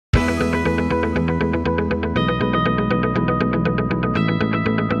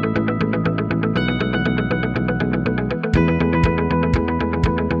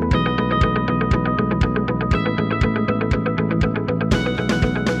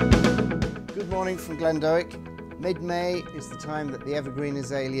morning from Glendoick. Mid-May is the time that the evergreen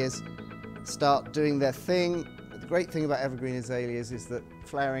azaleas start doing their thing. The great thing about evergreen azaleas is that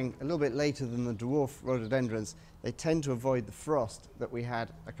flowering a little bit later than the dwarf rhododendrons, they tend to avoid the frost that we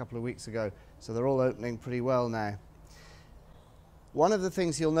had a couple of weeks ago, so they're all opening pretty well now. One of the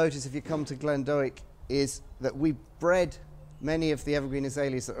things you'll notice if you come to Glendoick is that we bred many of the evergreen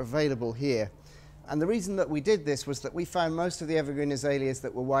azaleas that are available here. And the reason that we did this was that we found most of the evergreen azaleas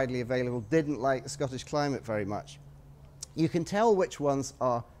that were widely available didn't like the Scottish climate very much. You can tell which ones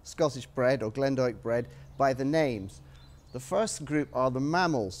are Scottish bred or Glendoick bred by the names. The first group are the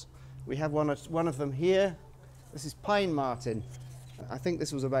mammals. We have one of them here. This is Pine Martin. I think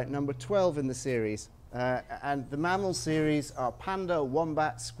this was about number 12 in the series. And the mammal series are panda,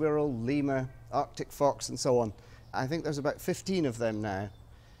 wombat, squirrel, lemur, Arctic fox, and so on. I think there's about 15 of them now.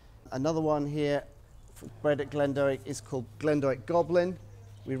 Another one here, bred at Glendoick, is called Glendoick Goblin.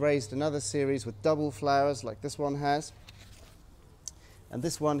 We raised another series with double flowers like this one has. And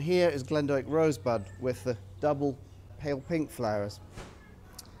this one here is Glendoick Rosebud with the double pale pink flowers.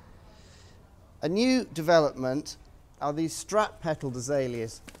 A new development are these strap-petaled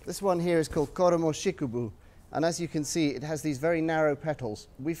azaleas. This one here is called Koromo Shikubu, and as you can see it has these very narrow petals.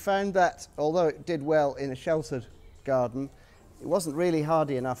 We found that although it did well in a sheltered garden, it wasn't really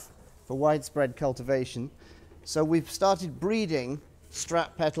hardy enough for widespread cultivation, so we've started breeding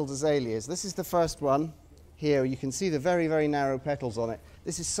strap-petaled azaleas. This is the first one here. You can see the very, very narrow petals on it.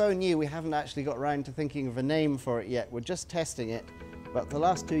 This is so new we haven't actually got around to thinking of a name for it yet. We're just testing it, but the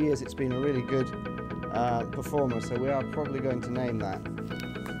last 2 years it's been a really good performer, so we are probably going to name that.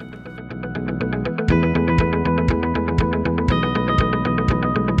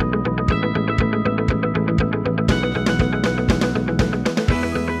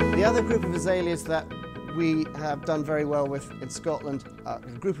 The other group of azaleas that we have done very well with in Scotland are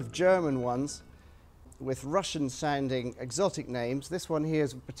a group of German ones with Russian-sounding exotic names. This one here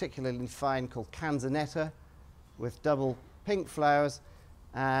is particularly fine, called Canzonetta, with double pink flowers.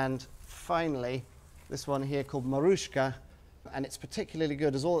 And finally, this one here called Marushka, and it's particularly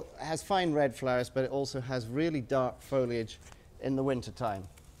good as it has fine red flowers, but it also has really dark foliage in the winter time.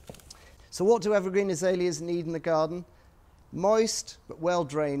 So what do evergreen azaleas need in the garden? Moist but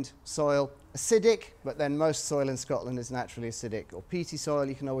well-drained soil, acidic, but then most soil in Scotland is naturally acidic, or peaty soil.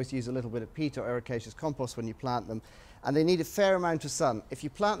 You can always use a little bit of peat or ericaceous compost when you plant them, and they need a fair amount of sun. If you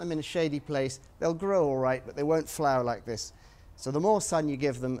plant them in a shady place, they'll grow all right, but they won't flower like this. So the more sun you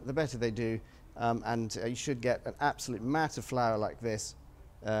give them, the better they do, and you should get an absolute mat of flower like this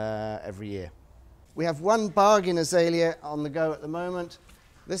every year. We have one bargain azalea on the go at the moment.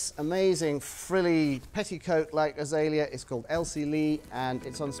 This amazing frilly petticoat-like azalea is called Elsie Lee, and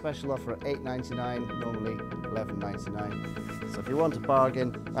it's on special offer at $8.99, normally $11.99. So if you want a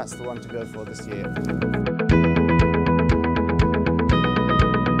bargain, that's the one to go for this year.